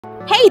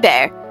Hey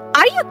there!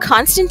 Are you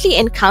constantly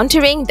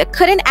encountering the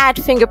couldn't add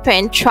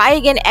fingerprint try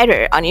again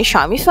error on your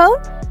Xiaomi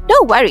phone?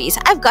 No worries,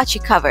 I've got you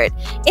covered.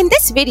 In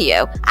this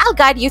video, I'll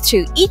guide you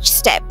through each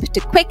step to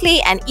quickly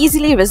and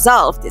easily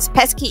resolve this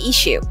pesky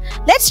issue.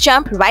 Let's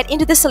jump right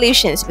into the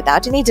solutions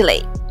without any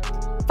delay.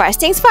 First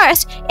things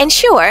first,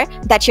 ensure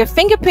that your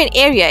fingerprint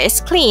area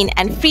is clean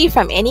and free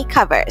from any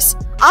covers.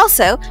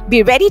 Also,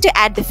 be ready to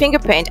add the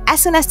fingerprint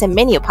as soon as the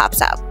menu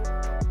pops up.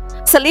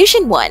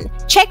 Solution 1.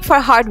 Check for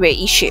hardware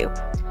issue.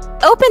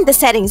 Open the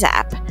Settings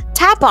app.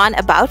 Tap on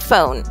About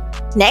Phone.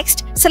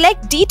 Next,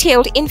 select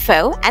Detailed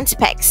Info and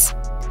Specs.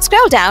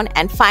 Scroll down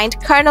and find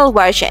Kernel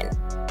Version.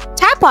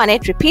 Tap on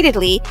it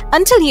repeatedly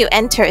until you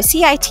enter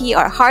CIT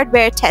or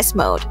Hardware Test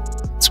Mode.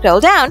 Scroll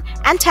down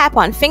and tap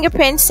on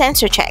Fingerprint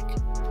Sensor Check.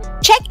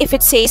 Check if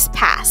it says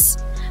Pass.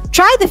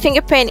 Try the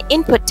fingerprint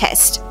input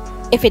test.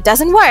 If it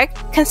doesn't work,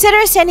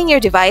 consider sending your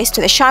device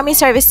to the Xiaomi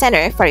Service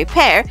Center for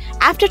repair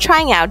after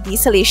trying out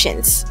these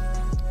solutions.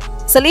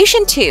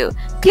 Solution 2.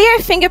 Clear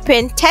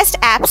fingerprint test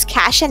app's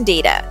cache and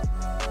data.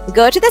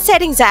 Go to the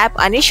Settings app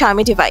on your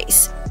Xiaomi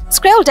device.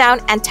 Scroll down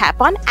and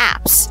tap on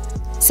Apps.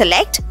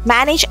 Select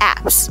Manage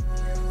Apps.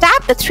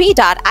 Tap the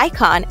three-dot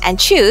icon and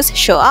choose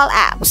Show All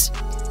Apps.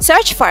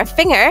 Search for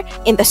Finger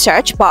in the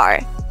search bar.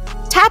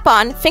 Tap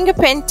on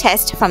Fingerprint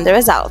Test from the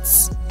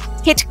results.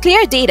 Hit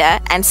Clear Data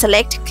and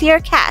select Clear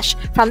Cache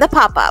from the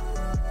pop-up.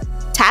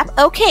 Tap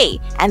OK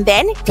and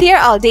then Clear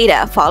All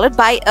Data followed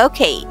by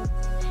OK.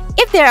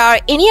 If there are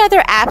any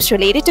other apps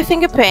related to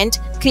fingerprint,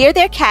 clear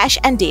their cache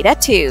and data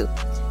too.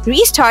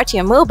 Restart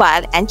your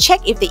mobile and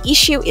check if the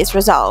issue is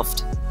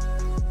resolved.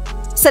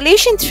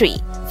 Solution 3.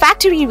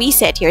 Factory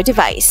reset your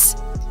device.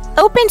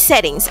 Open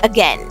Settings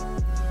again.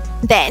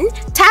 Then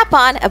tap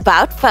on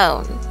About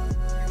Phone.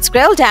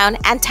 Scroll down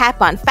and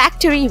tap on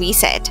Factory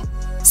Reset.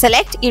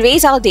 Select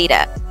Erase All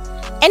Data.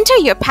 Enter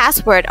your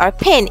password or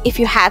PIN if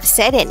you have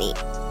set any.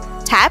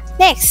 Tap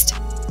Next.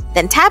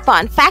 Then tap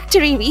on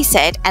Factory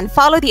Reset and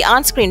follow the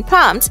on-screen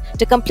prompts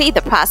to complete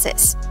the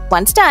process.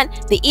 Once done,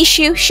 the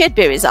issue should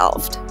be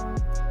resolved.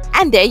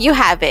 And there you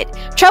have it.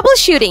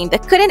 Troubleshooting the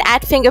couldn't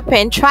add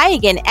fingerprint try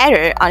again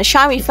error on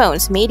Xiaomi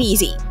phones made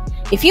easy.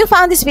 If you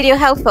found this video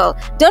helpful,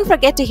 don't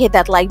forget to hit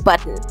that like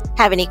button.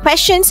 Have any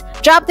questions?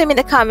 Drop them in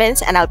the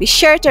comments and I'll be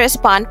sure to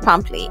respond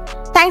promptly.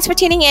 Thanks for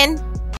tuning in.